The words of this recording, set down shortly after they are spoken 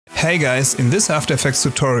Hey guys, in this After Effects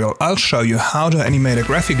tutorial I'll show you how to animate a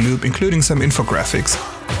graphic loop including some infographics.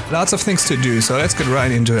 Lots of things to do, so let's get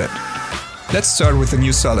right into it. Let's start with the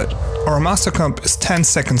new solid. Our master comp is 10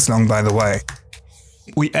 seconds long, by the way.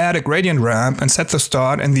 We add a gradient ramp and set the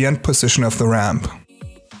start and the end position of the ramp.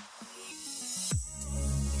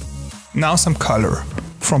 Now some color,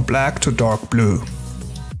 from black to dark blue.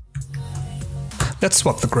 Let's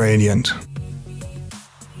swap the gradient.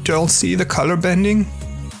 Do you all see the color bending?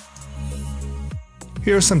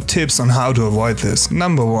 Here are some tips on how to avoid this.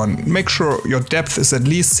 Number 1. Make sure your depth is at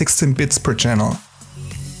least 16 bits per channel.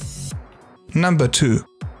 Number 2.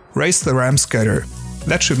 Raise the ramp scatter.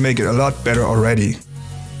 That should make it a lot better already.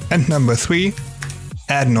 And number 3.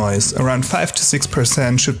 Add noise. Around 5 to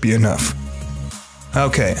 6% should be enough.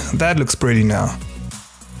 Okay, that looks pretty now.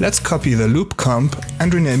 Let's copy the loop comp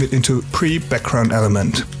and rename it into pre-background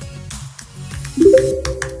element.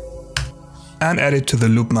 And add it to the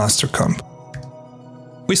loop master comp.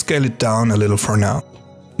 We scale it down a little for now.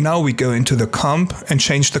 Now we go into the comp and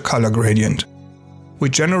change the color gradient. We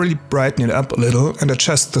generally brighten it up a little and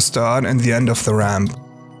adjust the start and the end of the ramp.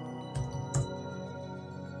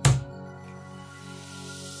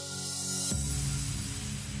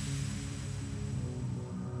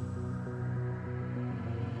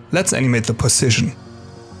 Let's animate the position.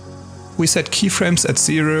 We set keyframes at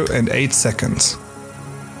 0 and 8 seconds.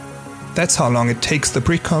 That's how long it takes the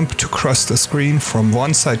pre-comp to cross the screen from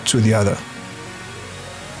one side to the other.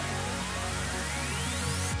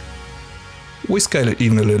 We scale it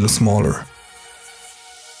even a little smaller.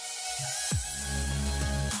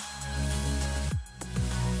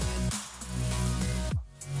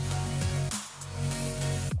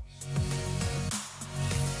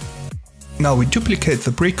 Now we duplicate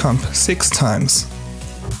the pre-comp 6 times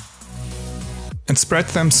and spread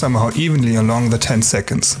them somehow evenly along the 10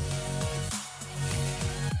 seconds.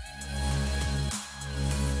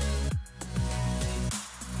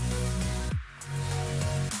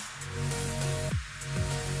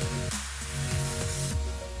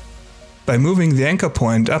 By moving the anchor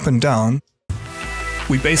point up and down,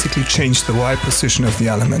 we basically change the Y position of the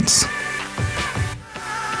elements.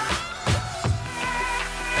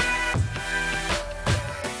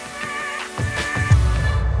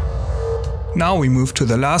 Now we move to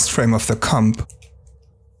the last frame of the comp.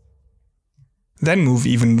 Then move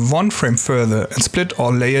even one frame further and split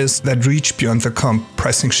all layers that reach beyond the comp,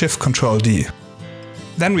 pressing Shift-Ctrl-D.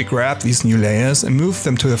 Then we grab these new layers and move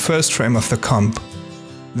them to the first frame of the comp.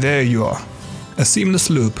 There you are, a seamless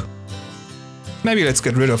loop. Maybe let's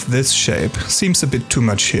get rid of this shape, seems a bit too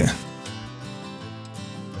much here.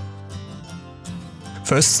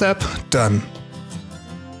 First step, done.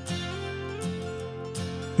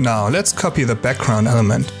 Now let's copy the background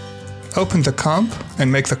element. Open the comp and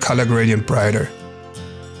make the color gradient brighter.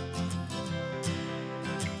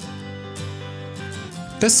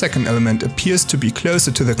 This second element appears to be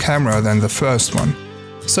closer to the camera than the first one,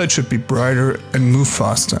 so it should be brighter and move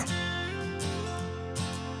faster.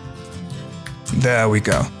 There we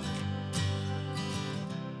go.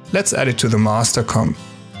 Let's add it to the master comp.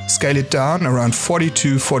 Scale it down around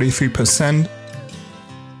 40–43%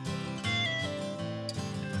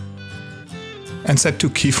 and set 2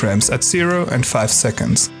 keyframes at 0 and 5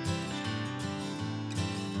 seconds.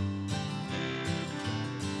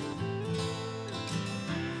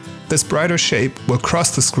 This brighter shape will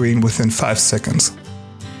cross the screen within 5 seconds.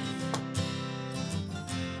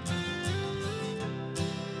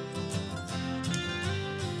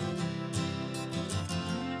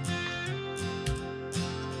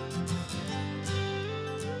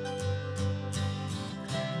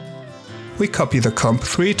 We copy the comp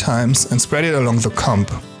 3 times and spread it along the comp.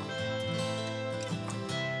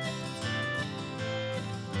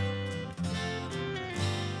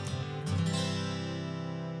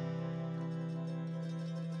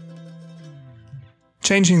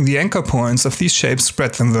 Changing the anchor points of these shapes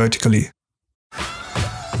spread them vertically.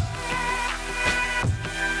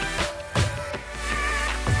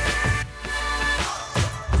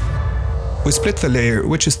 We split the layer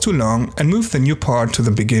which is too long and move the new part to the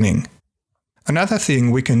beginning. Another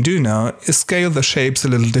thing we can do now is scale the shapes a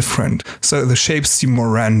little different, so the shapes seem more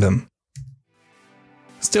random.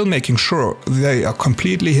 Still making sure they are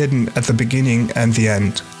completely hidden at the beginning and the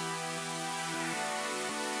end.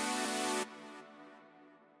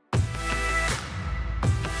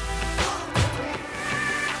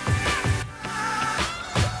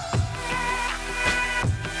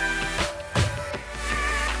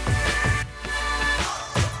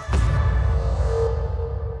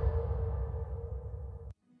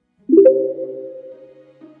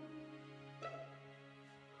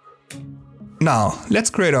 Now,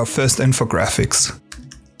 let's create our first infographics.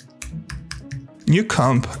 New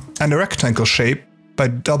comp and a rectangle shape by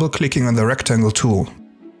double-clicking on the rectangle tool.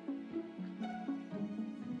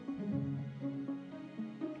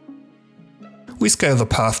 We scale the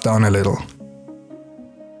path down a little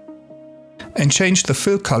and change the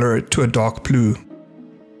fill color to a dark blue.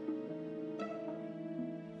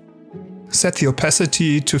 Set the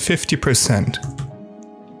opacity to 50%.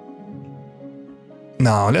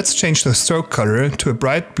 Now let's change the stroke color to a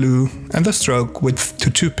bright blue and the stroke width to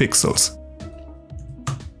 2 pixels.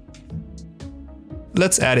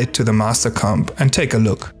 Let's add it to the master comp and take a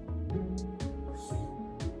look.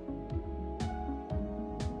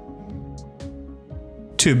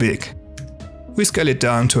 Too big. We scale it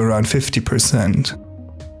down to around 50%.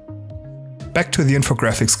 Back to the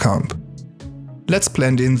infographics comp. Let's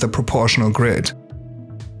blend in the proportional grid.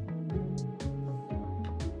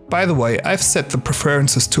 By the way, I've set the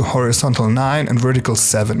preferences to horizontal 9 and vertical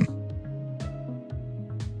 7.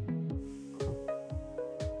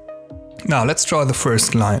 Now let's draw the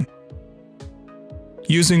first line,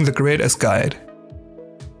 using the grid as guide.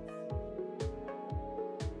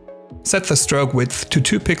 Set the stroke width to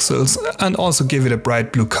 2 pixels and also give it a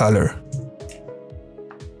bright blue color.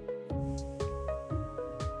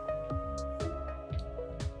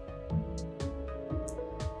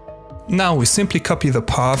 Now we simply copy the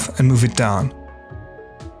path and move it down.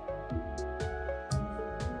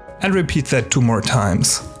 And repeat that 2 more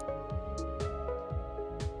times.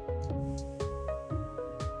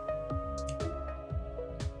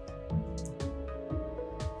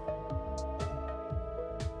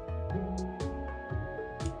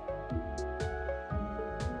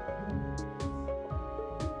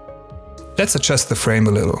 Let's adjust the frame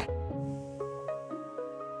a little.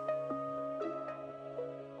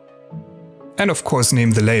 And of course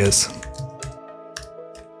name the layers.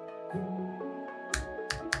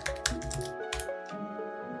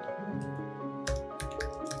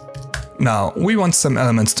 Now we want some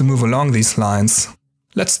elements to move along these lines.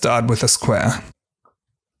 Let's start with a square.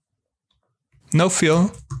 No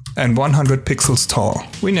fill and 100 pixels tall.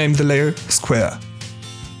 We name the layer Square.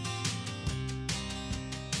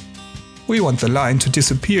 We want the line to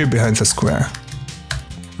disappear behind the square.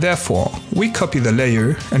 Therefore, we copy the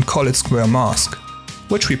layer and call it Square Mask,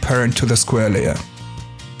 which we parent to the square layer.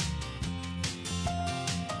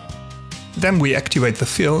 Then we activate the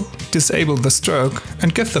fill, disable the stroke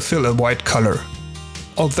and give the fill a white color,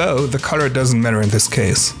 although the color doesn't matter in this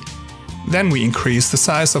case. Then we increase the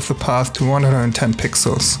size of the path to 110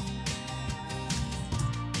 pixels.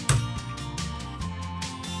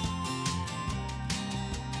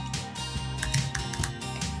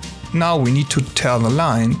 Now we need to tell the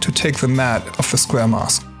line to take the mat of the square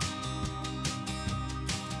mask.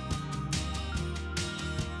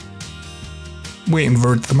 We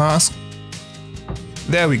invert the mask.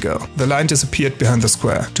 There we go, the line disappeared behind the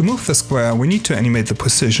square. To move the square, we need to animate the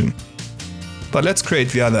position. But let's create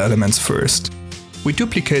the other elements first. We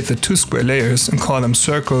duplicate the 2 square layers and call them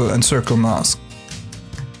Circle and Circle Mask.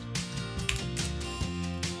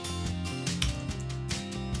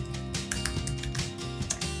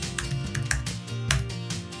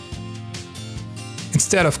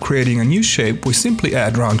 Instead of creating a new shape, we simply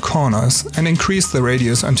add round corners and increase the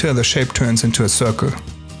radius until the shape turns into a circle.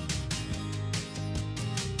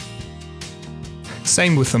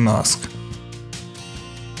 Same with the mask.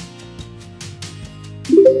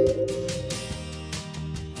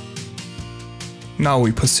 Now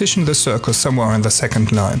we position the circle somewhere on the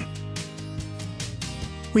second line.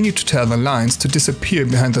 We need to tell the lines to disappear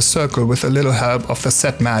behind the circle with a little help of the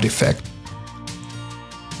Set Matte effect.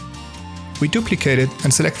 We duplicate it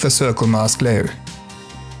and select the circle mask layer.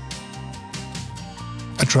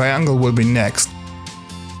 A triangle will be next.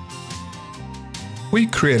 We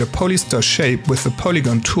create a polyester shape with the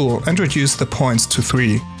polygon tool and reduce the points to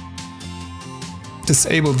 3.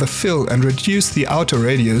 Disable the fill and reduce the outer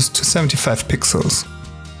radius to 75 pixels.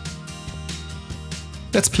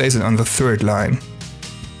 Let's place it on the third line.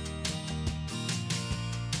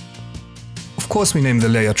 Of course we name the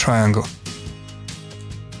layer Triangle.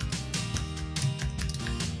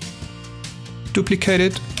 Duplicate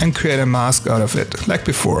it and create a mask out of it, like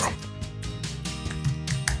before.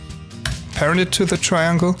 Parent it to the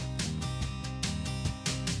triangle.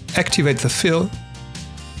 Activate the fill.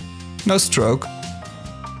 No stroke.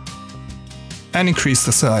 And increase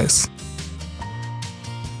the size.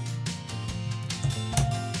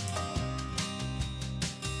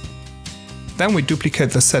 Then we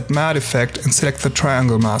duplicate the Set Matte effect and select the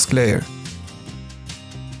triangle mask layer.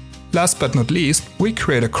 Last but not least, we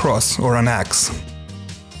create a cross or an axe.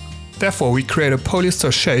 Therefore, we create a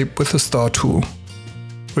polyester shape with the star tool.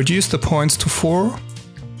 Reduce the points to 4,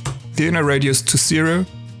 the inner radius to 0,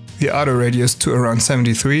 the outer radius to around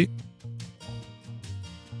 73.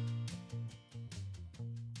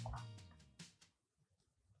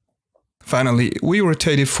 Finally, we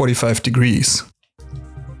rotate it 45 degrees.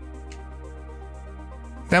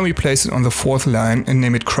 Then we place it on the 4th line and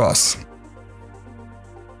name it cross.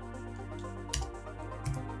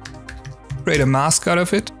 Create a mask out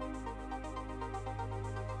of it.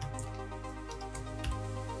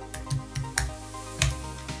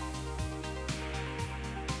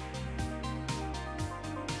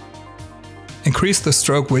 Increase the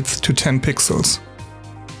stroke width to 10 pixels.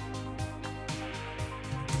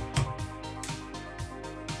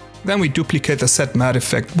 Then we duplicate the set matte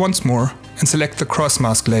effect once more and select the cross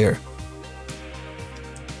mask layer.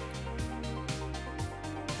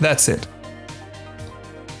 That's it.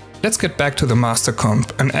 Let's get back to the master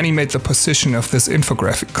comp and animate the position of this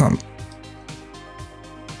infographic comp.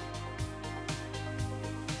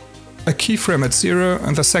 A keyframe at 0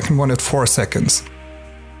 and the second one at 4 seconds.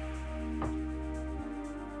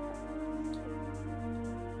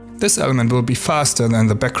 This element will be faster than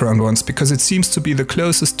the background ones because it seems to be the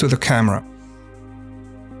closest to the camera.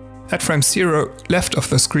 At frame 0 left of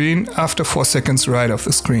the screen, after 4 seconds right of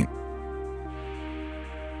the screen.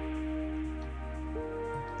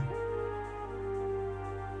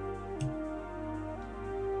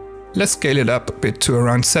 Let's scale it up a bit to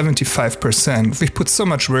around 75%. We've put so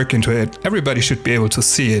much work into it, everybody should be able to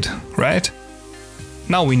see it, right?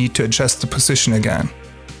 Now we need to adjust the position again.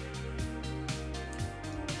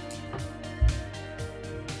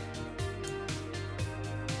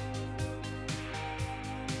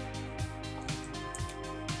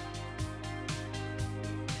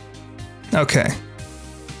 Okay.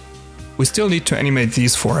 We still need to animate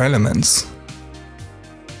these 4 elements.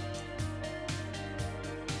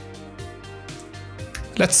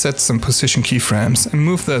 Let's set some position keyframes and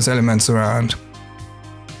move those elements around.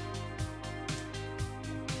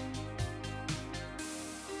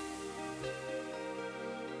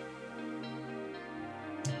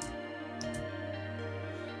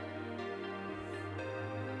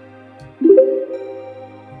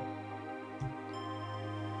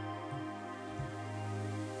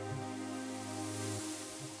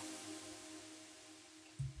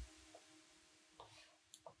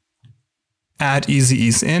 Add easy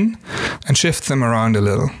ease in and shift them around a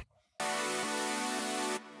little.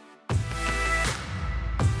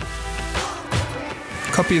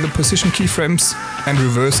 Copy the position keyframes and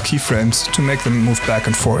reverse keyframes to make them move back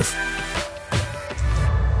and forth.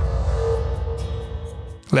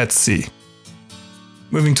 Let's see.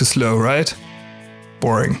 Moving too slow, right?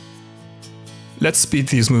 Boring. Let's speed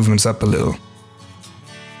these movements up a little.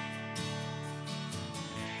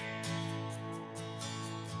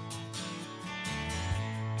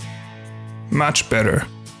 Much better.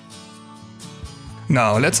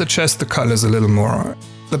 Now let's adjust the colors a little more.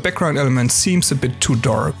 The background element seems a bit too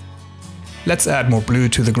dark. Let's add more blue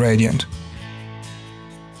to the gradient.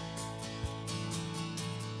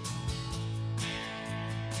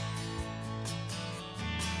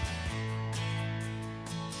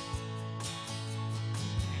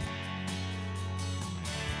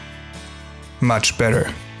 Much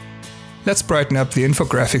better. Let's brighten up the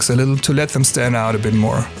infographics a little to let them stand out a bit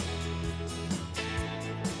more.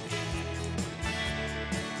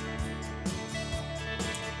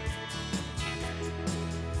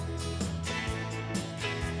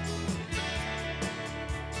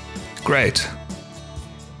 Great.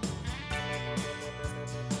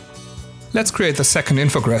 Let's create the second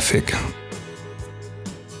infographic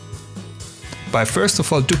by first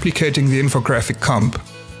of all duplicating the infographic comp.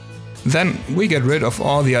 Then we get rid of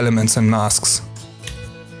all the elements and masks.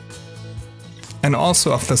 And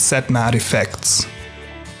also of the set matte effects.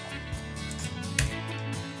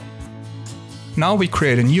 Now we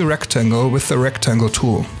create a new rectangle with the rectangle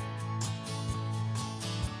tool.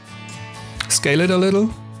 Scale it a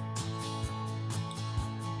little.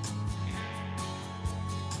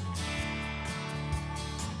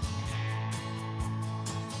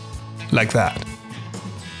 Like that.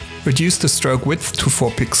 Reduce the stroke width to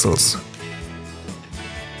 4 pixels.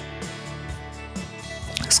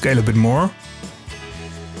 Scale a bit more.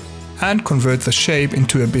 And convert the shape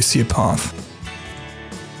into a busier path.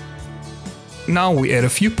 Now we add a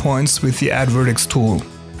few points with the Add Vertex tool.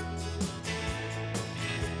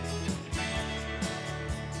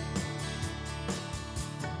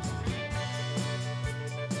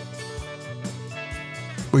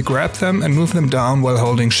 We grab them and move them down while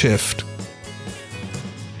holding Shift.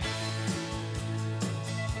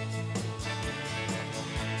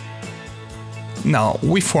 Now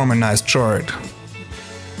we form a nice chart.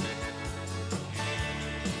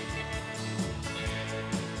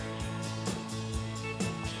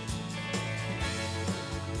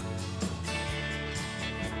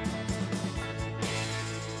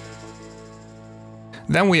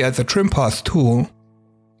 Then we add the trim path tool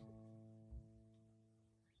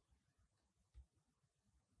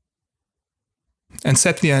and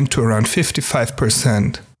set the end to around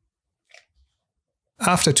 55%.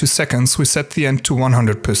 After 2 seconds, we set the end to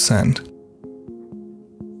 100%.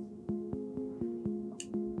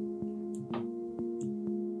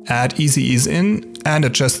 Add easy ease in and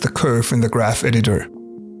adjust the curve in the graph editor.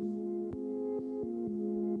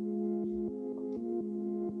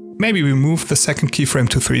 Maybe we move the second keyframe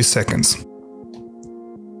to 3 seconds.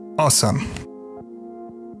 Awesome.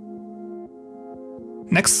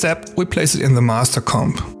 Next step, we place it in the master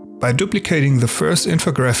comp by duplicating the first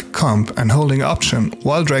infographic comp and holding Option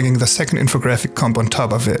while dragging the second infographic comp on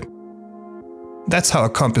top of it. That's how a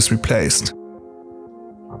comp is replaced.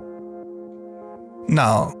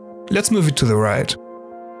 Now, let's move it to the right.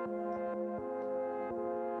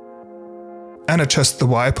 And adjust the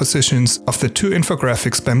Y positions of the 2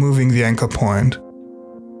 infographics by moving the anchor point.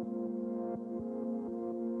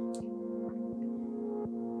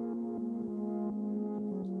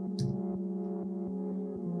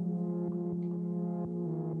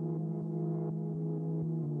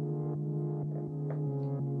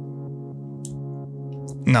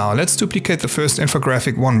 Now let's duplicate the first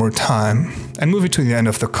infographic one more time and move it to the end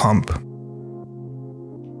of the comp.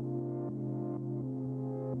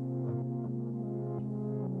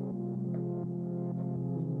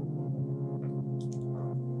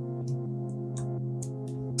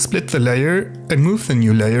 Split the layer and move the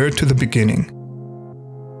new layer to the beginning.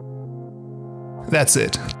 That's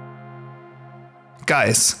it.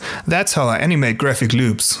 Guys, that's how I animate graphic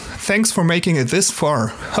loops. Thanks for making it this far.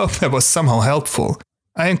 Hope that was somehow helpful.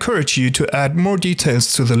 I encourage you to add more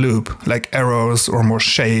details to the loop, like arrows or more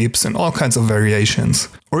shapes and all kinds of variations.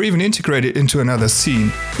 Or even integrate it into another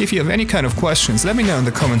scene. If you have any kind of questions, let me know in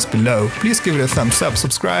the comments below. Please give it a thumbs up,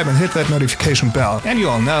 subscribe and hit that notification bell. And you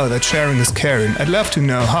all know that sharing is caring. I'd love to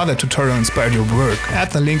know how that tutorial inspired your work.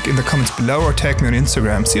 Add the link in the comments below or tag me on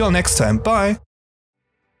Instagram. See you all next time. Bye!